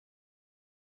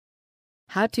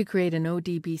How to create an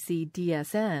ODBC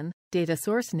DSN, data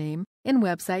source name, in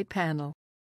Website Panel.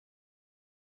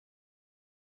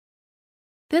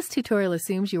 This tutorial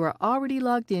assumes you are already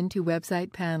logged into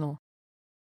Website Panel.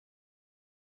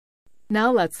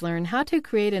 Now let's learn how to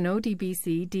create an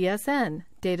ODBC DSN,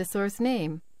 data source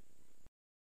name.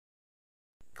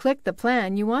 Click the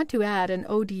plan you want to add an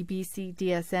ODBC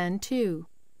DSN to.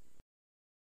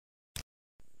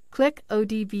 Click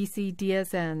ODBC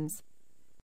DSNs.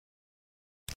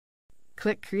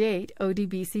 Click Create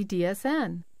ODBC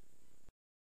DSN.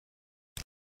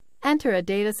 Enter a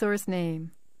data source name.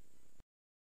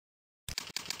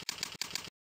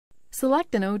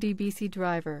 Select an ODBC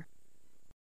driver.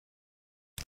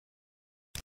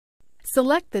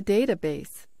 Select the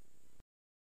database.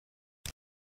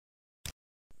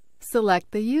 Select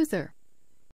the user.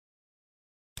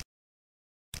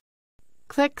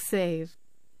 Click Save.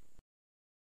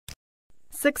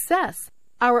 Success!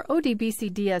 Our ODBC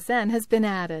DSN has been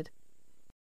added.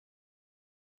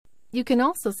 You can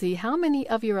also see how many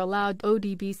of your allowed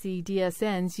ODBC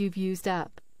DSNs you've used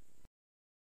up.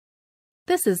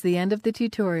 This is the end of the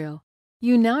tutorial.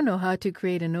 You now know how to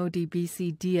create an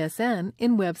ODBC DSN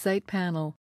in Website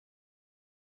Panel.